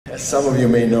As some of you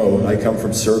may know, I come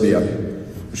from Serbia,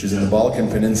 which is in the Balkan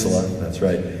Peninsula, that's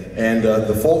right. And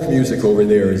the folk music over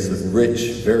there is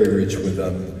rich, very rich, with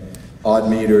odd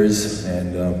meters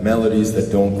and melodies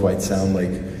that don't quite sound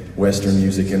like Western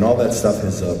music, and all that stuff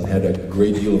has had a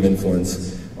great deal of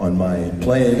influence on my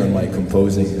playing, on my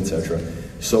composing, etc.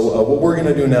 So what we're going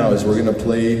to do now is we're going to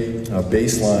play a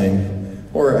bass line,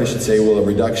 or I should say, well, a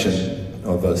reduction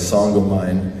of a song of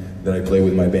mine that I play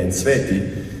with my band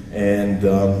Sveti. And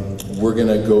we're going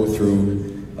to go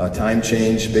through a time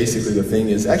change. Basically the thing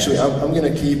is, actually I'm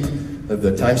going to keep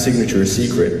the time signature a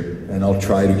secret, and I'll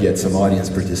try to get some audience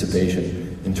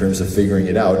participation in terms of figuring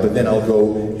it out, but then I'll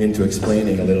go into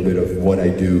explaining a little bit of what I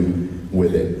do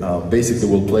with it. Basically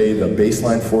we'll play the bass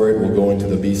line for it, we'll go into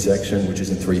the B section, which is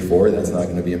in 3/4, that's not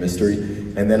going to be a mystery,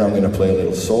 and then I'm going to play a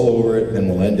little solo over it, then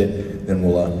we'll end it, then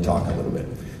we'll talk a little bit.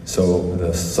 So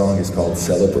the song is called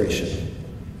Celebration.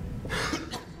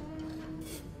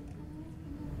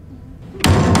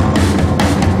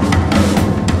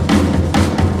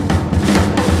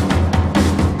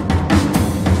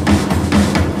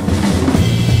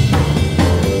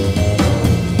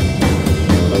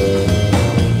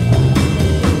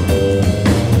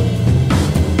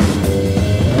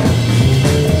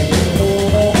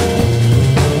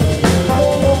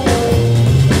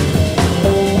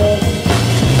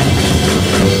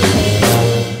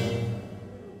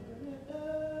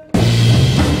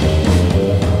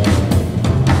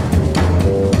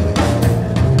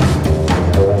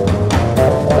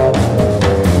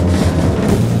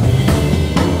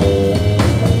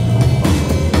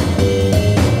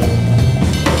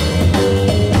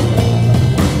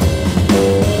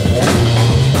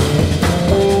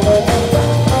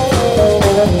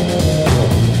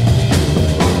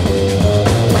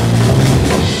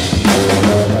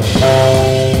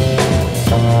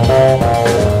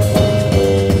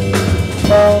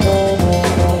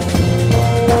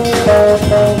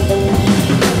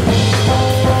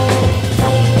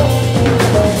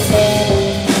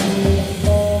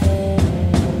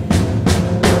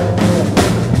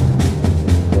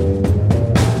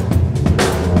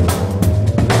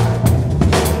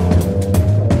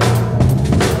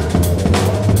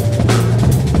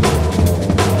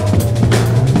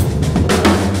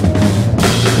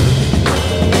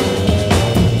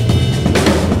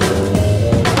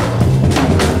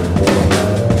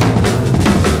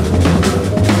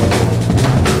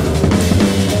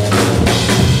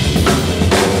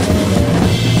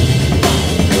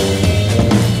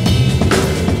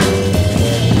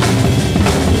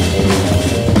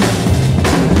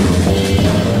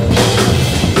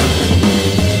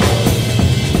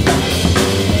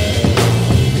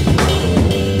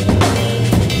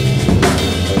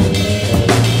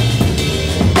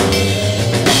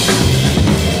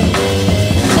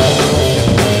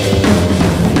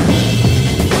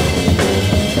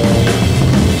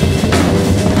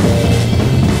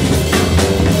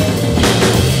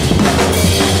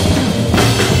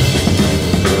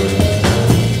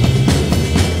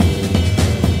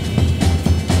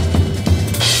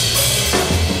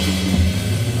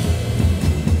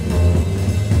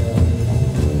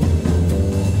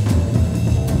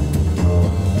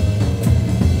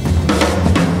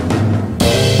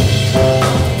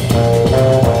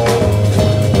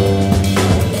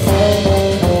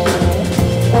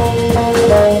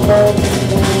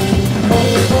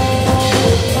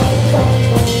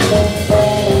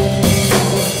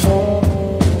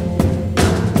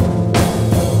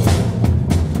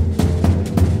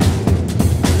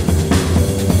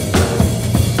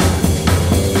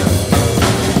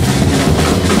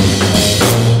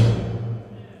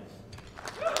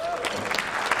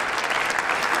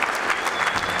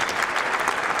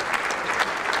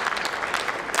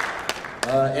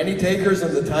 Any takers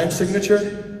of the time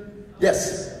signature?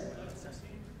 Yes?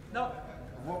 No.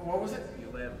 What was it?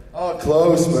 11. Oh,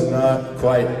 close, but not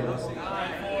quite.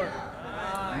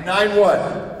 9-4. 9 what?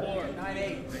 4.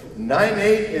 9-8. 9-8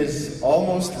 is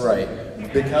almost right,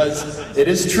 because it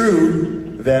is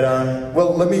true that,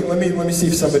 well, let me see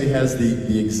if somebody has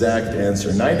the exact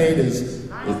answer. 9-8 is...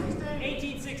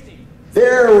 1860.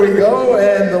 There we go,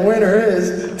 and the winner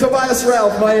is Tobias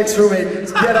Ralph, my ex-roommate.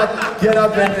 Get up,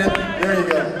 and there you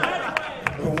go.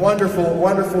 A wonderful,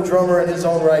 wonderful drummer in his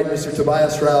own right, Mr.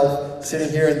 Tobias Ralph, sitting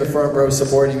here in the front row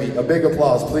supporting me. A big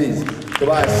applause, please.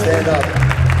 Tobias, stand up.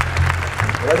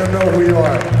 Let them know who you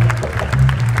are.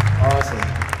 Awesome.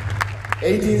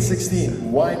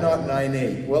 1816, why not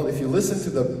 9-8? Well, if you listen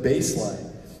to the bass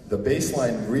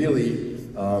line really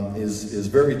is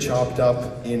very chopped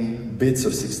up in bits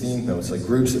of 16th notes, like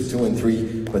groups of 2 and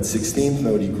 3, but 16th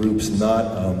notey groups, not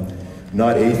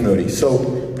not eighth notey. So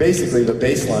basically the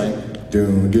bass line,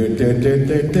 dun, dun, dun, dun,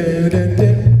 dun, dun, dun,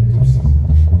 dun.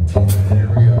 There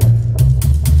we go.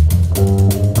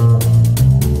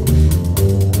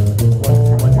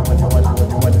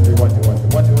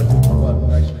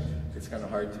 Actually, it's kind of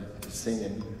hard to sing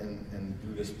and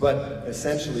do this, but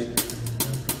essentially,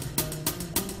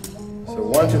 so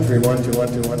 1, 2, 3, 1, 2, 1,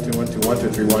 2, 1, 2, 1, 2, 1, 2,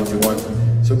 3, 1, 2, 1, 2.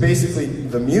 So basically,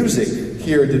 the music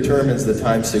here determines the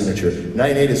time signature.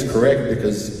 9/8 is correct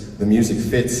because the music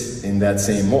fits in that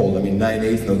same mold. I mean,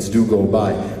 9/8 notes do go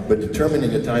by, but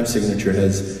determining a time signature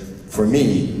has, for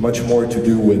me, much more to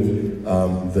do with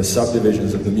the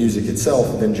subdivisions of the music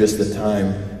itself than just the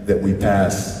time that we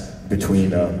pass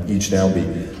between each downbeat.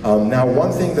 Now,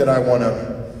 one thing that I want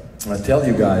to tell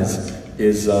you guys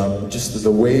is just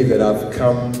the way that I've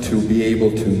come to be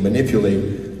able to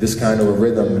manipulate this kind of a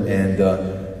rhythm and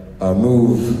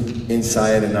move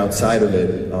inside and outside of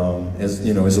it, as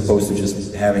you know, as opposed to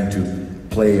just having to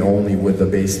play only with the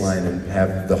bass line and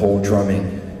have the whole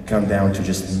drumming come down to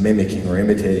just mimicking or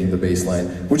imitating the bass line,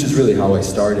 which is really how I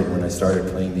started. When I started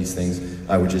playing these things,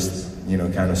 I would just, you know,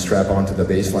 kind of strap onto the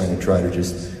bass line and try to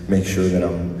just make sure that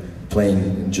I'm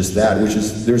playing just that, which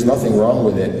is, there's nothing wrong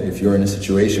with it if you're in a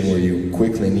situation where you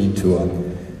quickly need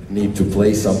to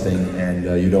play something and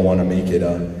you don't want to make it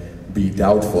be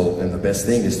doubtful. And the best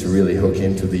thing is to really hook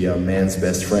into the man's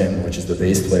best friend, which is the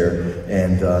bass player,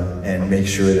 and make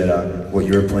sure that what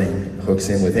you're playing hooks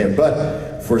in with him.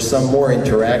 But for some more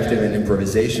interactive and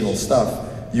improvisational stuff,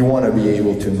 you want to be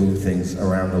able to move things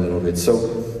around a little bit.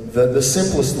 So the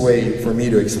simplest way for me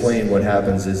to explain what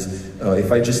happens is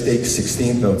if I just take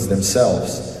 16th notes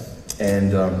themselves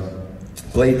and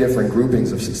play different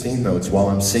groupings of 16th notes while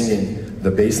I'm singing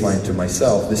the bass line to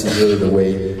myself, this is really the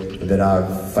way that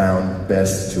I've found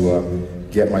best to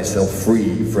get myself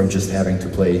free from just having to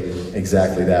play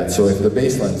exactly that. So if the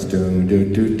bass line's do do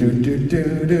do do do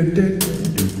do do do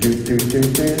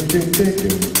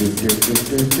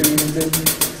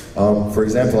for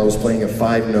example, I was playing a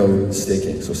 5-note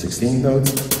sticking, so 16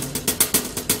 notes.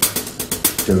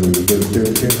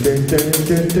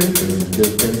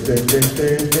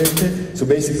 So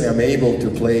basically I'm able to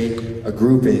play a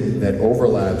grouping that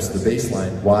overlaps the bass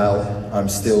line while I'm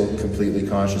still completely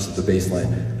conscious of the bass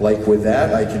line. Like with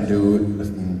that, I can do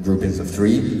groupings of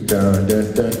 3.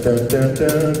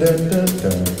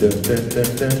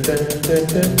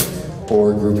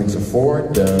 Or groupings of 4.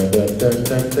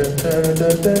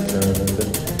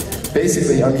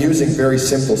 Basically, I'm using very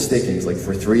simple stickings. Like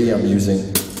for 3, I'm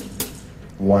using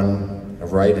 1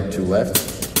 right and 2 left.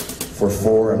 For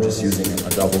 4, I'm just using a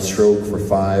double stroke. For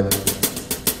 5,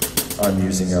 I'm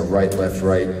using a right, left,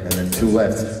 right, and then 2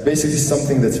 lefts. Basically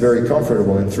something that's very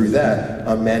comfortable, and through that,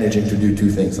 I'm managing to do 2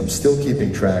 things. I'm still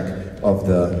keeping track of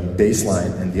the bass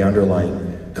line and the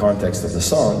underlying context of the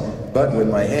song, but with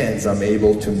my hands, I'm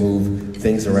able to move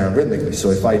things around rhythmically. So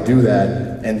if I do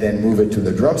that and then move it to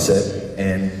the drum set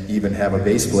and even have a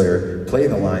bass player play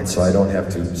the line so I don't have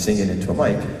to sing it into a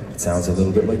mic, it sounds a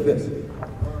little bit like this.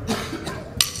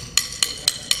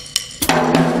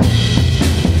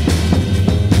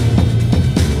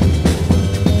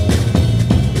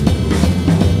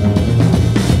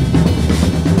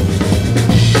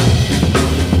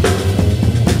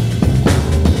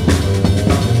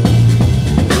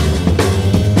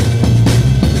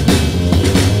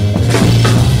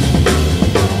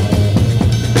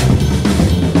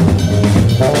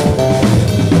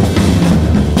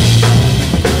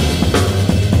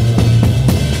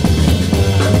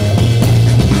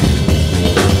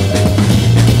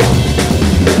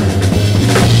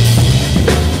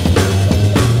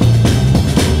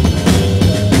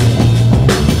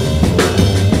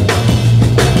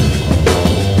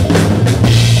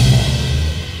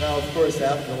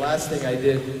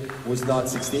 Was not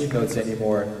 16th notes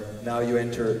anymore. Now you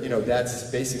enter, you know, that's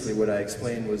basically what I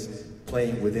explained was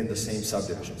playing within the same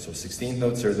subdivision. So 16th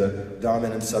notes are the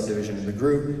dominant subdivision in the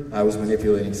group. I was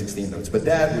manipulating 16th notes, but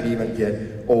that would even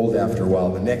get old after a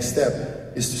while. The next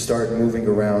step is to start moving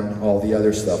around all the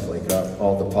other stuff, like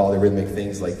all the polyrhythmic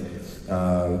things, like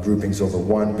groupings over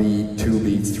 1 beat, 2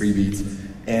 beats, 3 beats,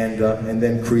 and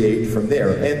then create from there.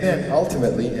 And then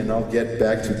ultimately, and I'll get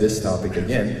back to this topic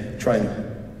again, try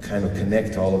and kind of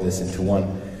connect all of this into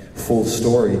one full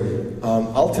story.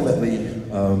 Ultimately,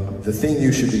 the thing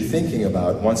you should be thinking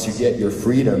about once you get your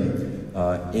freedom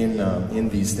in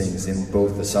these things, in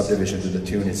both the subdivisions that the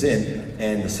tune is in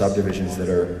and the subdivisions that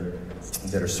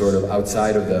are sort of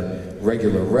outside of the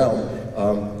regular realm,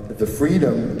 the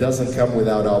freedom doesn't come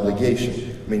without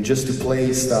obligation. I mean, just to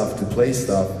play stuff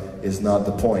is not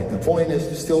the point. The point is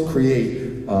to still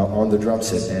create on the drum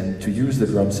set and to use the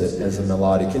drum set as a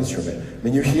melodic instrument. I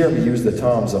mean, you hear me use the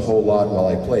toms a whole lot while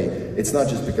I play. It's not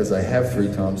just because I have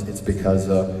 3 toms, it's because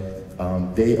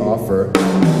they offer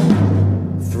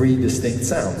 3 distinct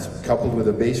sounds. Coupled with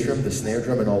a bass drum, the snare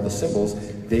drum, and all the cymbals,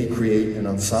 they create an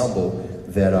ensemble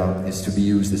that is to be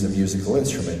used as a musical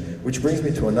instrument. Which brings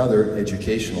me to another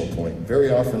educational point.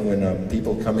 Very often when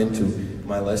people come into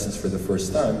my lessons for the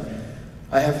first time,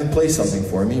 I have them play something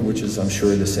for me, which is, I'm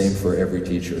sure, the same for every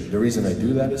teacher. The reason I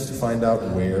do that is to find out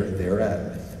where they're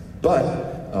at.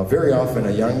 But very often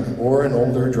a young or an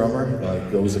older drummer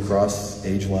goes across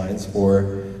age lines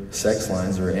or sex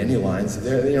lines or any lines.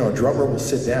 You know, a drummer will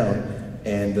sit down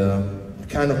and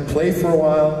kind of play for a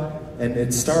while, and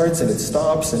it starts and it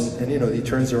stops, and you know, he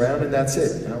turns around and that's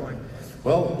it. And I'm like,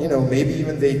 well, you know, maybe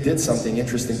even they did something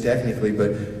interesting technically,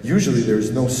 but usually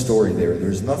there's no story there.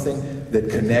 There's nothing that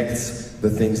connects the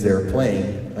things they're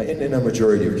playing, in a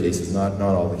majority of cases, not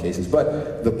all the cases.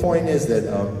 But the point is that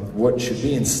what should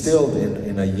be instilled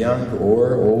in a young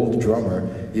or old drummer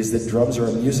is that drums are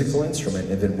a musical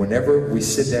instrument, and that whenever we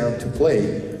sit down to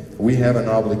play, we have an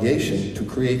obligation to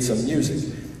create some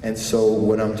music. And so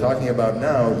what I'm talking about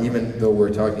now, even though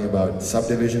we're talking about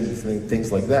subdivisions and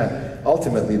things like that,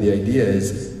 ultimately the idea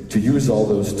is to use all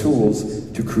those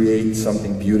tools to create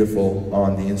something beautiful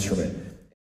on the instrument.